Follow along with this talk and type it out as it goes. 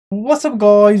What's up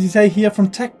guys, it's A here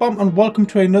from TechBomb and welcome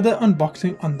to another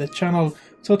unboxing on the channel.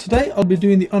 So today I'll be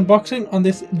doing the unboxing on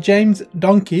this James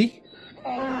Donkey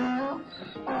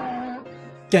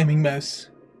gaming mouse.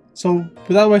 So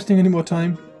without wasting any more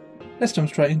time, let's jump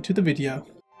straight into the video.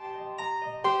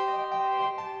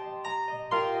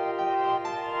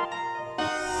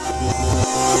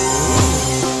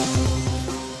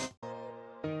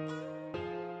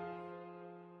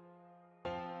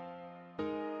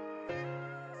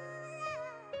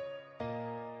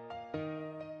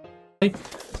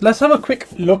 Let's have a quick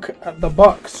look at the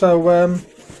box. So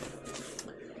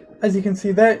as you can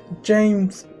see there,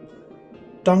 James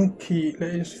Donkey,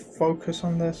 let me just focus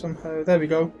on there somehow, there we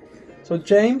go. So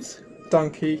James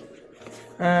Donkey,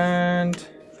 and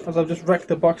as I've just wrecked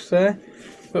the box there,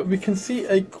 but we can see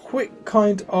a quick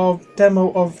kind of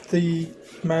demo of the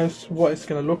mouse, what it's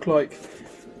going to look like.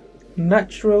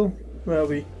 Natural, where are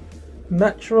we?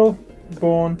 Natural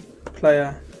born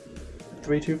player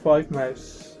 325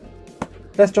 mouse.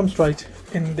 Let's jump straight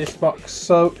in this box.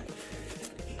 So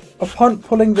upon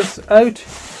pulling this out,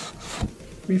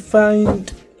 we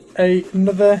find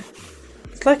another,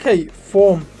 it's like a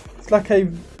foam, it's like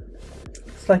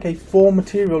a foam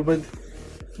material with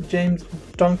James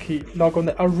Donkey logo on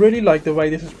there. I really like the way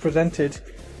this is presented,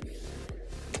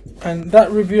 and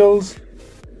that reveals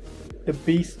the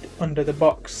beast under the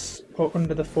box, or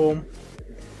under the foam,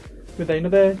 with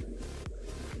another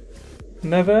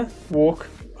Never Walk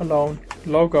Alone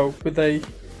logo with a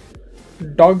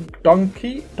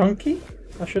donkey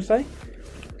I should say.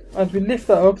 As we lift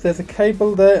that up, there's a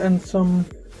cable there and some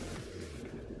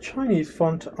Chinese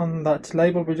font on that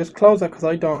label. We just close that because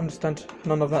I don't understand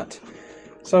none of that.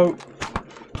 So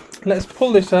let's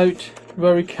pull this out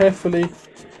very carefully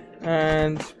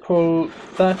and pull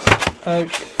that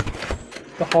out,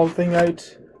 the whole thing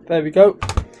out. There we go,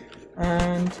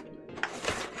 and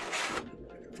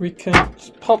we can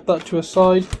pop that to a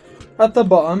side. At the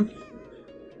bottom,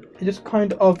 it just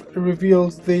kind of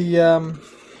reveals the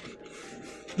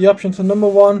options. So number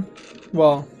one,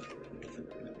 well,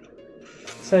 it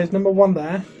says number one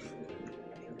there,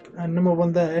 and number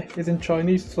one there is in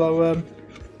Chinese. So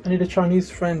I need a Chinese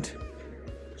friend.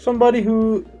 Somebody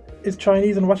who is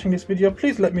Chinese and watching this video,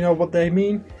 please let me know what they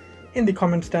mean in the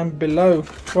comments down below.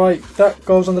 Right, that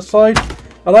goes on the side.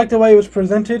 I like the way it was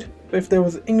presented. If there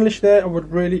was English there, I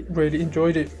would really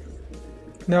enjoyed it.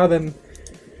 Now then,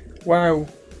 wow,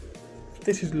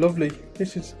 this is lovely.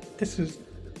 This is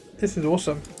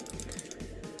awesome.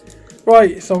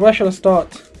 Right, so where shall I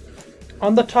start?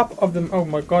 On the top of them, oh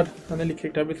my god, I nearly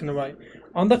kicked everything away.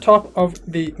 On the top of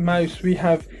the mouse, we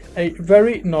have a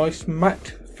very nice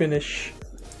matte finish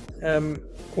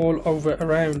all over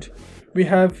around. We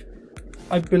have,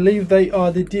 I believe they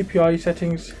are the DPI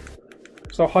settings.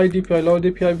 So high DPI, low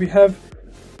DPI. We have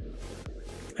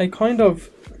a kind of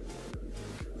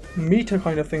meter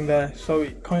kind of thing there, so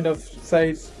it kind of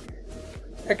says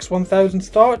X1000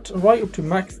 start right up to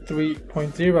max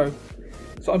 3.0.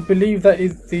 so I believe that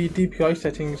is the DPI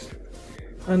settings.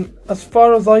 And as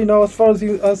far as I know, as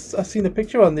I've seen the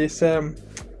picture on this,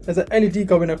 there's an LED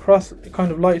going across. It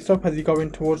kind of lights up as you go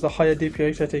in towards the higher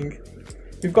DPI setting.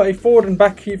 We've got a forward and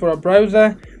back key for our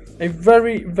browser. A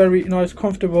very nice,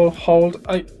 comfortable hold.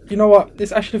 You know what,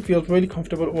 this actually feels really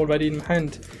comfortable already in my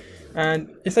hand, and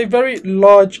it's a very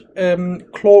large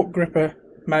claw gripper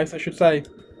mouse, I should say.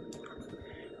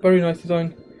 Very nice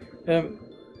design. I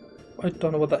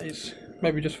don't know what that is,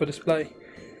 maybe just for display.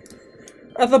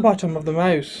 At the bottom of the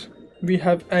mouse, we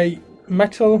have a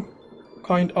metal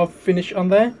kind of finish on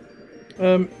there,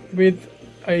 with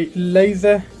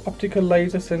a optical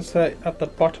laser sensor at the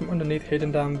bottom underneath,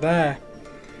 hidden down there.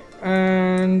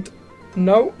 And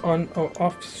no on or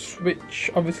off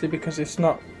switch, obviously, because it's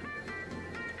not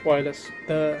wireless.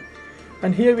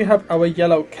 And here we have our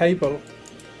yellow cable.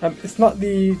 It's not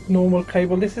the normal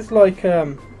cable. This is like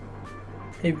a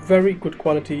very good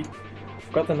quality. I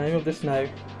forgot the name of this now.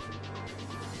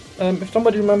 If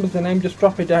somebody remembers the name, just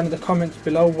drop it down in the comments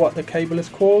below what the cable is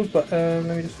called. But let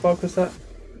me just focus that.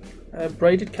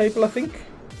 Braided cable, I think.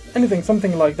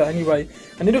 Something like that anyway.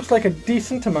 And it looks like a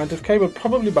decent amount of cable,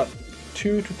 probably about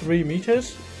 2 to 3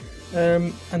 meters,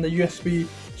 and the USB.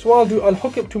 So what I'll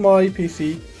hook it up to my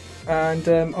PC, and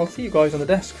I'll see you guys on the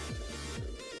desk.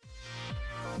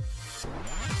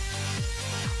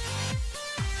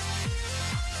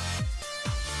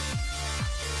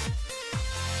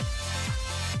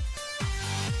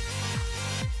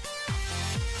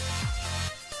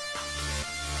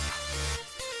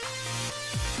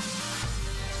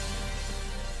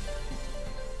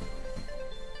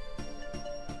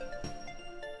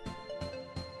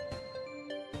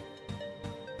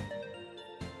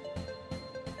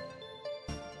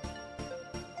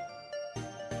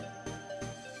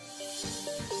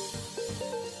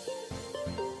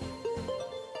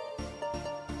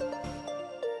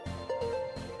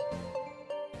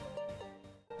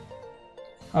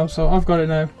 Oh, so I've got it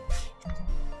now.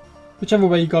 Whichever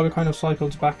way you go, it kind of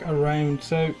cycles back around.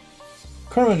 So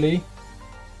currently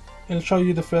it'll show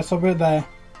you the first software there,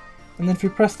 and then if you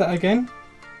press that again,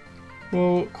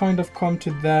 we'll kind of come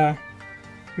to there.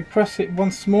 We press it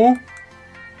once more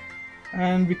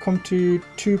and we come to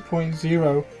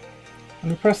 2.0,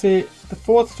 and we press it the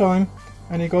fourth time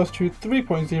and it goes to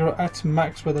 3.0 at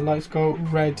max, where the lights go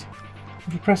red.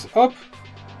 If you press up,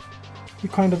 we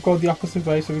kind of go the opposite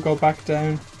way, so we go back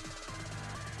down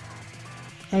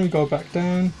and we go back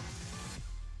down,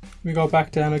 we go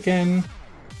back down again,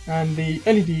 and the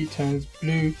LED turns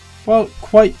blue. Well,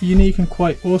 quite unique and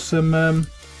quite awesome.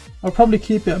 I'll probably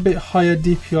keep it a bit higher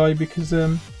DPI because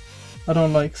I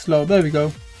don't like slow. There we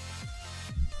go.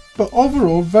 But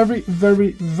overall, very,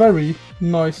 very, very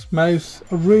nice mouse.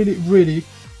 I really, really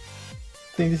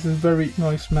think this is a very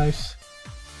nice mouse.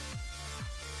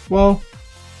 Well,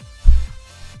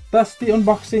 that's the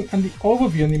unboxing and the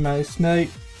overview on the mouse. Now,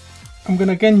 I'm going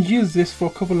to again use this for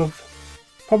a couple of,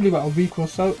 probably about a week or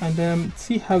so, and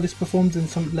see how this performs in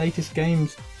some latest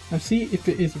games, and see if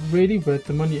it is really worth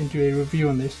the money, and do a review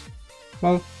on this.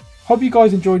 Well, hope you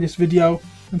guys enjoyed this video,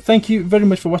 and thank you very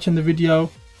much for watching the video.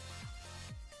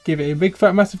 Give it a big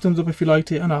fat massive thumbs up if you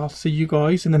liked it, and I'll see you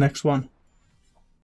guys in the next one.